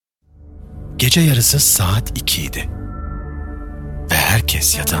Gece yarısı saat 2 idi. Ve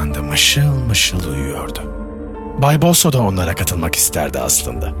herkes yatağında mışıl mışıl uyuyordu. Bay Bosso da onlara katılmak isterdi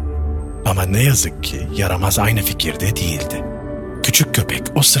aslında. Ama ne yazık ki yaramaz aynı fikirde değildi. Küçük köpek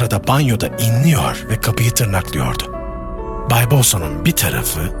o sırada banyoda inliyor ve kapıyı tırnaklıyordu. Bay Bosso'nun bir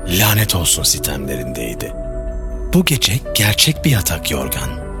tarafı lanet olsun sitemlerindeydi. Bu gece gerçek bir yatak yorgan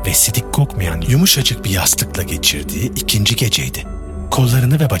ve sidik kokmayan yumuşacık bir yastıkla geçirdiği ikinci geceydi.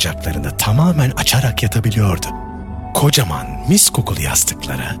 Kollarını ve bacaklarını tamamen açarak yatabiliyordu. Kocaman mis kokulu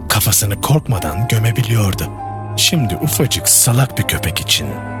yastıklara kafasını korkmadan gömebiliyordu. Şimdi ufacık salak bir köpek için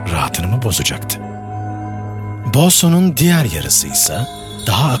rahatını mı bozacaktı? Bosso'nun diğer yarısı ise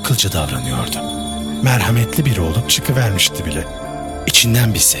daha akılcı davranıyordu. Merhametli biri olup çıkıvermişti bile.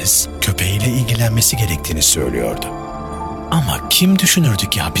 İçinden bir ses köpeğiyle ilgilenmesi gerektiğini söylüyordu. Ama kim düşünürdü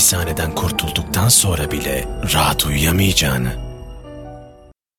ki hapishaneden kurtulduktan sonra bile rahat uyuyamayacağını?